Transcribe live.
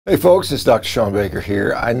Hey folks, it's Dr. Shawn Baker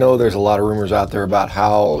here. I know there's a lot of rumors out there about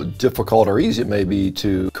how difficult or easy it may be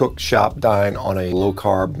to cook, shop, dine on a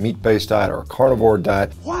low-carb, meat-based diet or a carnivore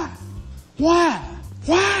diet. Why?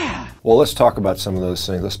 Well, let's talk about some of those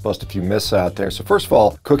things. Let's bust a few myths out there. So first of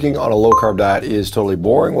all, cooking on a low-carb diet is totally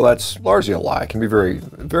boring. Well, that's largely a lie. It can be very,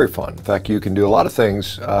 very fun. In fact, you can do a lot of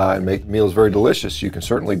things and make meals very delicious. You can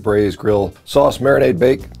certainly braise, grill, sauce, marinate,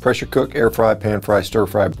 bake, pressure cook, air fry, pan fry, stir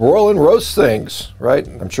fry, broil and roast things, right?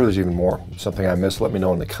 I'm sure there's even more. Something I missed, let me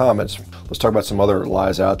know in the comments. Let's talk about some other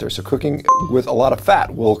lies out there. So cooking with a lot of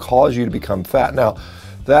fat will cause you to become fat. Now,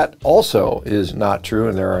 that also is not true,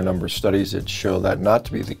 and there are a number of studies that show that not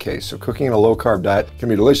to be the case. So cooking in a low-carb diet can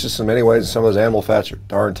be delicious in many ways, and some of those animal fats are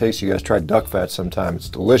darn tasty. You guys try duck fat sometime. It's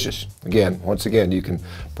delicious. Once again, you can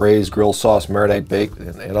braise, grill, sauce, marinate, bake,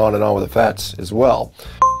 and on with the fats as well.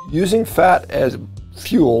 Using fat as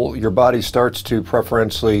fuel, your body starts to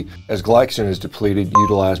preferentially, as glycogen is depleted,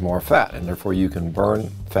 utilize more fat, and therefore you can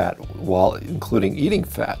burn fat while including eating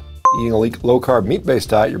fat. Eating a low-carb meat-based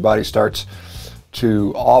diet, your body starts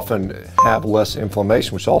to often have less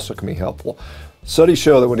inflammation, which also can be helpful. Studies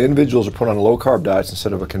show that when individuals are put on low-carb diets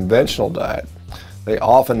instead of a conventional diet, they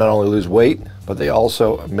often not only lose weight, but they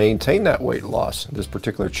also maintain that weight loss. This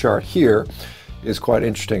particular chart here is quite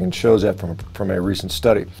interesting and shows that from a recent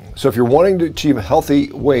study. So if you're wanting to achieve a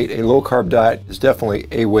healthy weight, a low-carb diet is definitely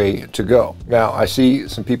a way to go. Now, I see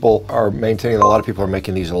some people are maintaining, a lot of people are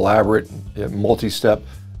making these elaborate multi-step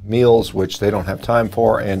meals, which they don't have time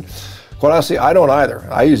for, and quite honestly, I don't either.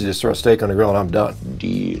 I usually just throw a steak on the grill and I'm done.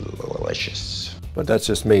 Delicious. But that's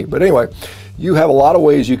just me. But anyway, you have a lot of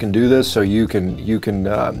ways you can do this. So you can do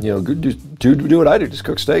what I do. Just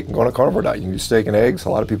cook steak and go on a carnivore diet. You can do steak and eggs.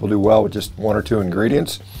 A lot of people do well with just one or two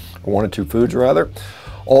ingredients, or one or two foods rather.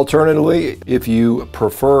 Alternatively, if you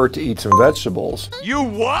prefer to eat some vegetables. You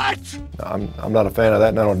what? I'm not a fan of that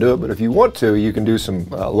and I don't do it, but if you want to, you can do some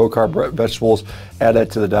low-carb vegetables, add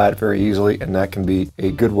that to the diet very easily, and that can be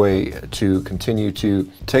a good way to continue to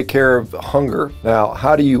take care of hunger. Now,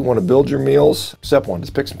 how do you want to build your meals? Step one,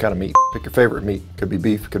 just pick some kind of meat. Pick your favorite meat. It could be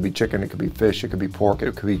beef, it could be chicken, it could be fish, it could be pork,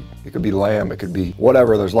 it could be lamb, it could be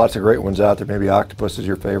whatever. There's lots of great ones out there. Maybe octopus is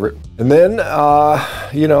your favorite. And then,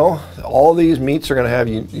 all these meats are going to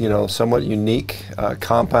have somewhat unique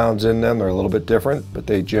compounds in them. They're a little bit different, but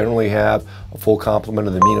they generally have a full complement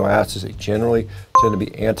of the amino acids. They generally tend to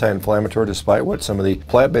be anti-inflammatory, despite what some of the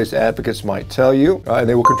plant-based advocates might tell you, and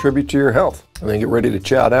they will contribute to your health. And then get ready to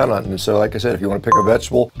chow down on it. And so, like I said, if you want to pick a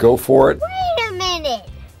vegetable, go for it. Wait a minute.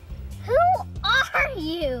 Who are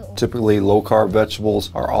you? Typically, low-carb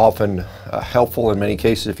vegetables are often helpful in many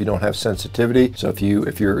cases if you don't have sensitivity. So if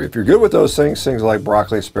you're good with those things like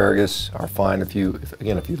broccoli, asparagus are fine if you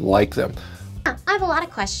like them. I have a lot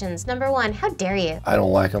of questions. Number one, how dare you? I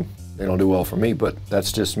don't like them. They don't do well for me, but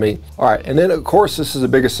that's just me. All right, and then of course this is the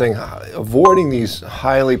biggest thing, avoiding these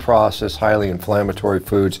highly processed, highly inflammatory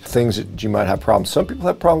foods, things that you might have problems. Some people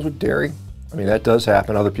have problems with dairy. I mean, that does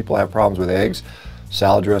happen. Other people have problems with eggs,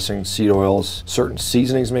 salad dressing, seed oils. Certain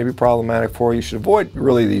seasonings may be problematic for you. You should avoid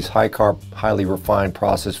really these high carb, highly refined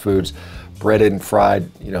processed foods, breaded and fried,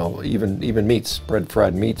 even meats, bread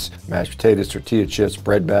fried meats, mashed potatoes, tortilla chips,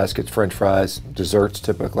 bread baskets, french fries, desserts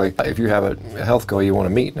typically. If you have a health goal, you want to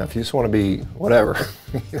meet. Now if you just want to be whatever,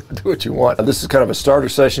 do what you want. This is kind of a starter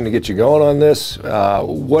session to get you going on this.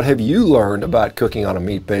 What have you learned about cooking on a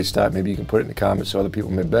meat-based diet? Maybe you can put it in the comments so other people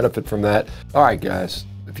may benefit from that. All right guys,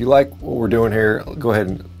 if you like what we're doing here, go ahead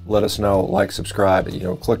and let us know, like, subscribe,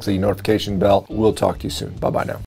 click the notification bell. We'll talk to you soon. Bye-bye now.